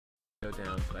go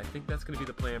down, but I think that's going to be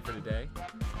the plan for today.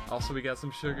 Also, we got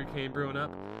some sugar cane brewing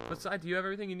up. But Sai, do you have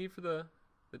everything you need for the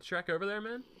trek over there,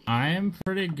 man? I am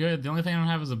pretty good. The only thing I don't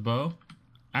have is a bow.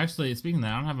 Actually, speaking of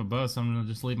that, I don't have a bow, so I'm gonna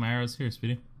just leave my arrows here,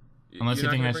 Speedy. Unless you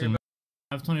think I should.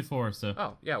 I have 24, so.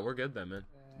 Oh yeah, we're good then, man.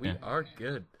 We are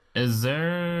good. Is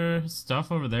there stuff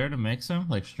over there to make some,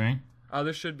 like string? Oh,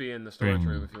 there should be in the storage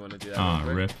room if you want to do that. Oh,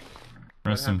 rip.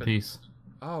 Rest in peace.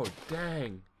 Oh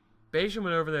dang, Bayesian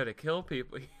went over there to kill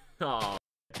people. Oh,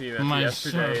 team my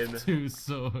yesterday. Sharp 2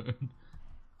 sword.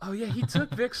 Oh yeah, he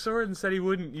took Vic's sword and said he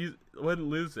wouldn't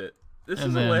lose it. This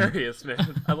is hilarious,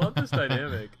 man. I love this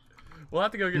dynamic. We'll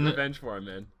have to go get revenge for him,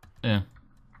 man. Yeah.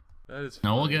 That is.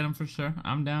 No, we'll get him for sure.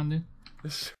 I'm down, dude.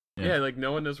 Yeah, like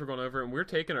no one knows we're going over, and we're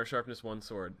taking our sharpness 1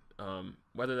 sword.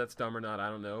 Whether that's dumb or not, I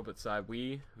don't know. But Sai,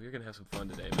 we're gonna have some fun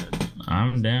today, man.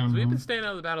 I'm down. So we've been staying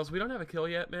out of the battles. We don't have a kill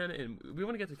yet, man, and we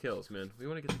want to get the kills, man. We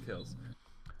want to get the kills.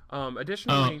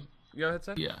 Additionally, go ahead,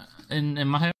 Sai. Yeah, in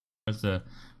my head was to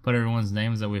put everyone's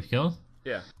names that we've killed.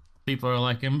 Yeah. People are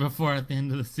like, and before at the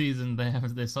end of the season,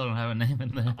 they still don't have a name in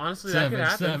there. Honestly, that could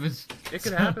happen. It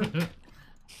could happen.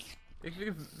 It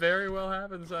could very well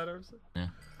happen, Siders. Yeah.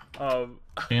 You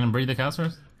gonna breed the cows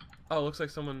first? Oh, it looks like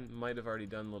someone might have already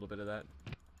done a little bit of that.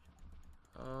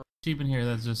 Sheep in here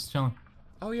that's just chilling.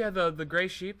 Oh yeah, the gray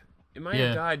sheep. It might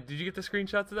have died. Did you get the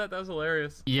screenshots of that? That was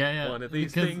hilarious. Yeah. One of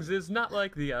these things is not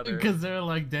like the other. Because they're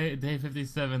like day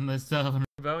 57. They still haven't.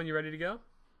 Bowen, you ready to go?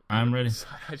 I'm ready.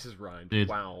 I just rhymed. Dude,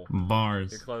 wow.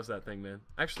 Bars. You close that thing, man.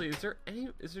 Actually, is there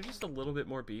just a little bit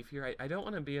more beef here? I don't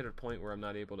want to be at a point where I'm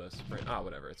not able to sprint. Oh,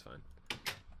 whatever. It's fine.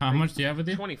 How much do you have with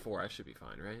you? 24. I should be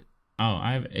fine, right? Oh,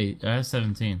 I have 8. I have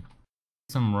 17.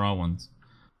 Some raw ones.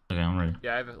 Okay, I'm ready.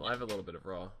 Yeah, I have a little bit of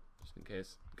raw, just in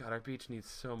case. God, our beach needs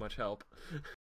so much help.